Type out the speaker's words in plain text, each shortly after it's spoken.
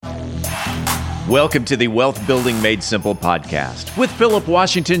Welcome to the Wealth Building Made Simple podcast with Philip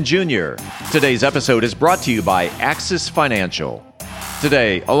Washington Jr. Today's episode is brought to you by Axis Financial.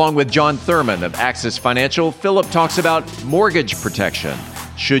 Today, along with John Thurman of Axis Financial, Philip talks about mortgage protection.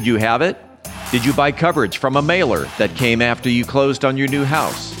 Should you have it? Did you buy coverage from a mailer that came after you closed on your new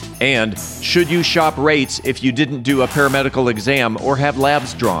house? And should you shop rates if you didn't do a paramedical exam or have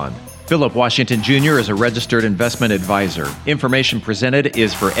labs drawn? Philip Washington Jr. is a registered investment advisor. Information presented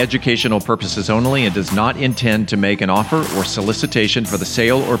is for educational purposes only and does not intend to make an offer or solicitation for the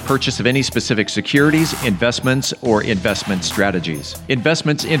sale or purchase of any specific securities, investments, or investment strategies.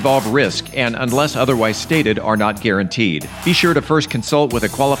 Investments involve risk and, unless otherwise stated, are not guaranteed. Be sure to first consult with a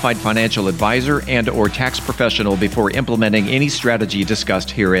qualified financial advisor and/or tax professional before implementing any strategy discussed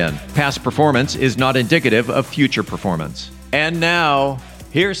herein. Past performance is not indicative of future performance. And now,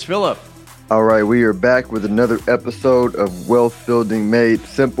 here's Philip. All right, we are back with another episode of Wealth Building Made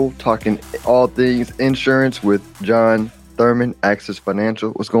Simple, talking all things insurance with John Thurman, Axis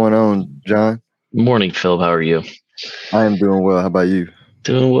Financial. What's going on, John? Morning, Phil. How are you? I am doing well. How about you?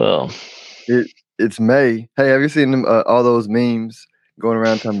 Doing well. It's May. Hey, have you seen them, all those memes going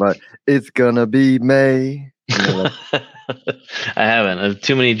around talking about it's gonna be May? You know, I haven't.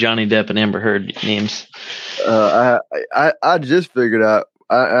 Too many Johnny Depp and Amber Heard memes. I just figured out.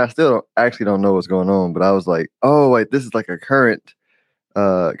 I still don't know what's going on, but I was like, oh wait, this is like a current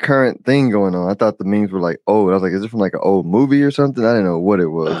thing going on. I thought the memes were like old. I was like, is it from like an old movie or something? I didn't know what it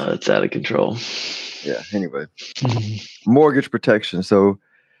was. It's out of control. Yeah. Anyway, mortgage protection. So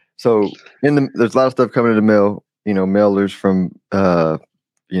there's a lot of stuff coming in the mail. You know, mailers from I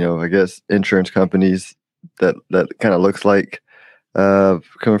guess insurance companies that kind of looks like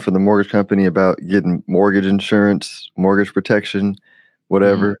coming from the mortgage company about getting mortgage insurance, mortgage protection.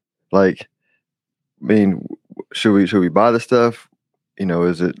 Whatever, like, I mean, should we buy the stuff? You know,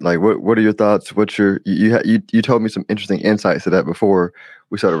 is it like, what are your thoughts? What's your, you told me some interesting insights to that before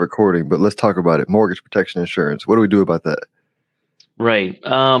we started recording, but let's talk about it. Mortgage protection insurance. What do we do about that? Right.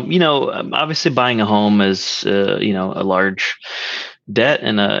 Obviously buying a home is, a large debt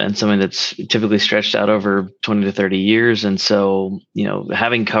and something that's typically stretched out over 20 to 30 years. And so,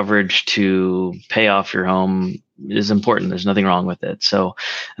 having coverage to pay off your home is important. There's nothing wrong with it. So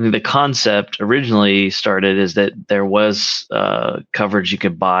I think the concept originally started is that there was coverage you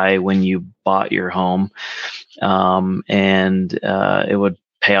could buy when you bought your home, and it would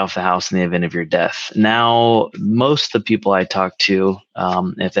pay off the house in the event of your death. Now, most of the people I talk to,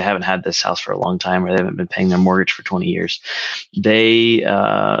 if they haven't had this house for a long time or they haven't been paying their mortgage for 20 years, they,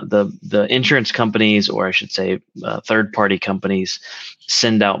 the insurance companies, or I should say third-party companies,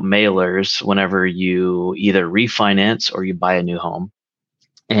 send out mailers whenever you either refinance or you buy a new home.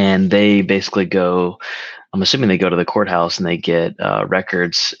 And they basically go, I'm assuming they go to the courthouse and they get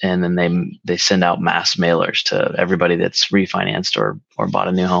records, and then they send out mass mailers to everybody that's refinanced or bought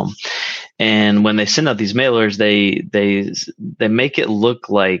a new home. And when they send out these mailers, they make it look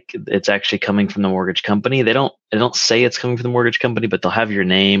like it's actually coming from the mortgage company. They don't say it's coming from the mortgage company, but they'll have your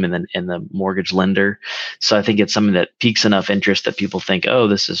name and then the mortgage lender. So I think it's something that piques enough interest that people think, oh,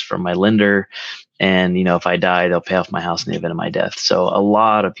 this is from my lender. And, if I die, they'll pay off my house in the event of my death. So a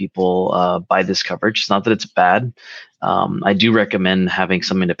lot of people buy this coverage. It's not that it's bad. I do recommend having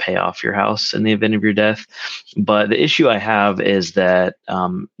something to pay off your house in the event of your death. But the issue I have is that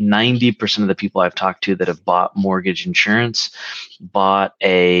 90% of the people I've talked to that have bought mortgage insurance bought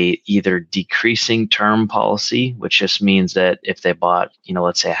a either decreasing term policy, which just means that if they bought,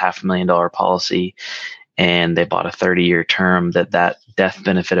 let's say a $500,000 policy, and they bought a 30-year term, that death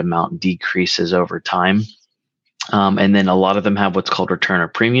benefit amount decreases over time. And then a lot of them have what's called return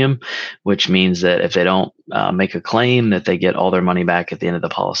of premium, which means that if they don't make a claim, that they get all their money back at the end of the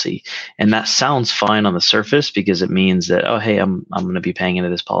policy. And that sounds fine on the surface because it means that, oh, hey, I'm going to be paying into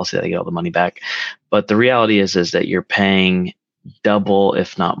this policy that I get all the money back. But the reality is that you're paying double,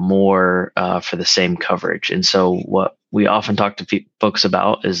 if not more, for the same coverage. And so what we often talk to folks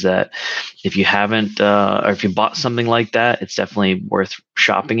about is that if you haven't, or if you bought something like that, it's definitely worth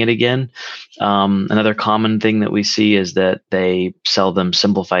shopping it again. Another common thing that we see is that they sell them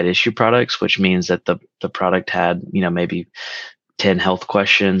simplified issue products, which means that the product had, maybe 10 health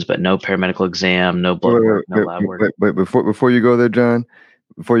questions, but no paramedical exam, no blood work, no lab work. Wait, before you go there, John,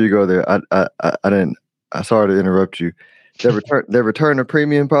 I sorry to interrupt you. Their return of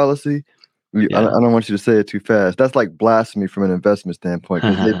premium policy, I don't want you to say it too fast. That's like blasphemy from an investment standpoint.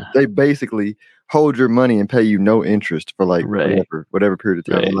 They basically hold your money and pay you no interest for like whatever period of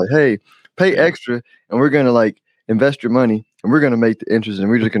time. Right. Like, hey, pay extra, and we're gonna like invest your money, and we're gonna make the interest, and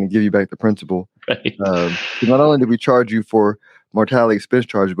we're just gonna give you back the principal. Right. Not only do we charge you for mortality expense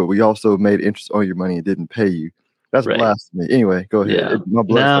charge, but we also made interest on your money and didn't pay you. That's Right. blasphemy. Anyway, go ahead. Yeah. No,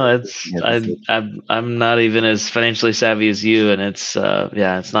 I'm not even as financially savvy as you, and it's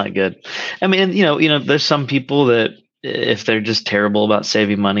not good. I mean, there's some people that if they're just terrible about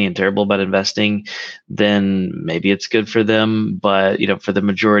saving money and terrible about investing, then maybe it's good for them. But for the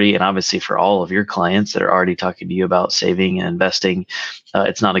majority, and obviously for all of your clients that are already talking to you about saving and investing,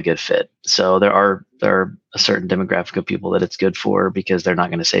 it's not a good fit. So there are a certain demographic of people that it's good for because they're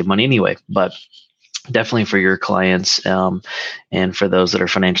not going to save money anyway. But definitely for your clients, and for those that are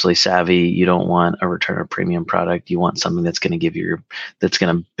financially savvy, you don't want a return of premium product. You want something that's going to that's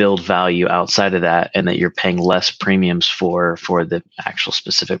going to build value outside of that, and that you're paying less premiums for the actual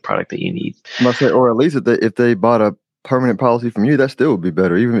specific product that you need. Or at least if they bought a permanent policy from you, that still would be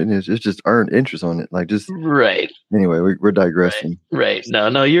better. Even if it's just earned interest on it, right. Anyway, we're digressing. Right.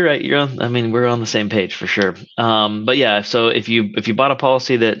 No, you're right. We're on the same page for sure. But yeah, so if you bought a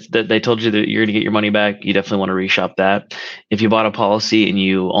policy that they told you that you're going to get your money back, you definitely want to reshop that. If you bought a policy and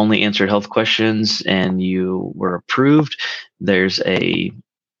you only answered health questions and you were approved, there's a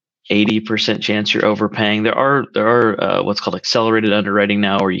 80% chance you're overpaying. There are what's called accelerated underwriting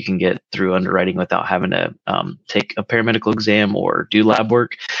now, where you can get through underwriting without having to take a paramedical exam or do lab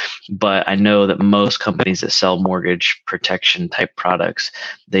work. But I know that most companies that sell mortgage protection type products,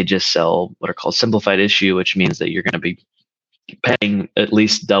 they just sell what are called simplified issue, which means that you're going to be paying at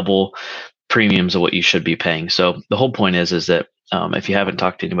least double premiums of what you should be paying. So the whole point is that if you haven't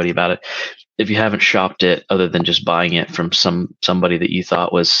talked to anybody about it, if you haven't shopped it other than just buying it from somebody that you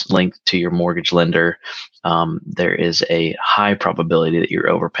thought was linked to your mortgage lender, there is a high probability that you're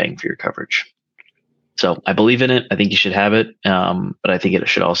overpaying for your coverage. So I believe in it. I think you should have it. But I think it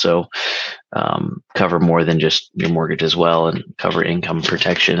should also cover more than just your mortgage as well, and cover income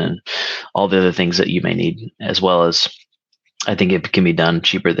protection and all the other things that you may need, as well as I think it can be done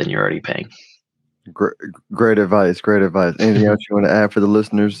cheaper than you're already paying. Great advice. Anything else you want to add for the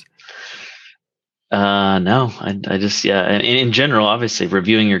listeners? No, I just, and in general, obviously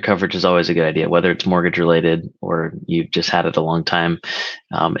reviewing your coverage is always a good idea, whether it's mortgage related or you've just had it a long time.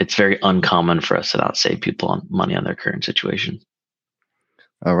 It's very uncommon for us to not save people money on their current situation.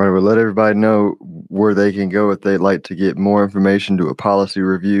 All right. Well, let everybody know where they can go if they'd like to get more information, do a policy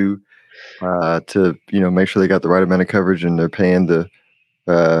review, to, make sure they got the right amount of coverage and they're paying the,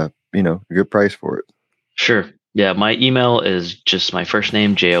 a good price for it. Sure. Yeah. My email is just my first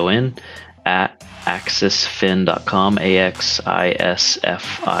name, JON, at axisfin.com,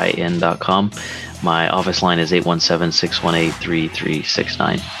 AXISFIN.com. My office line is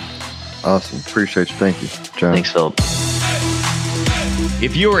 817-618-3369. Awesome. Appreciate you. Thank you, John. Thanks, Philip.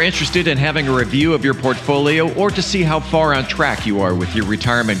 If you are interested in having a review of your portfolio or to see how far on track you are with your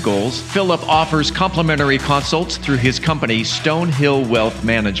retirement goals, Philip offers complimentary consults through his company, Stonehill Wealth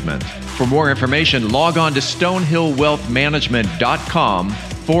Management. For more information, log on to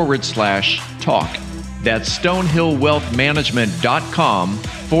stonehillwealthmanagement.com/talk. That's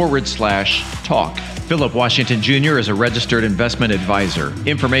stonehillwealthmanagement.com/talk. Philip Washington Jr. is a registered investment advisor.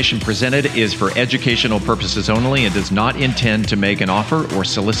 Information presented is for educational purposes only and does not intend to make an offer or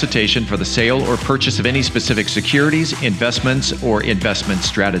solicitation for the sale or purchase of any specific securities, investments, or investment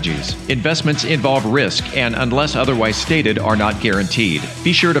strategies. Investments involve risk and, unless otherwise stated, are not guaranteed.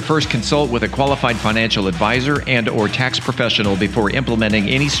 Be sure to first consult with a qualified financial advisor and/or tax professional before implementing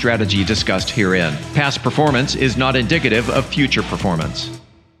any strategy discussed herein. Past performance is not indicative of future performance.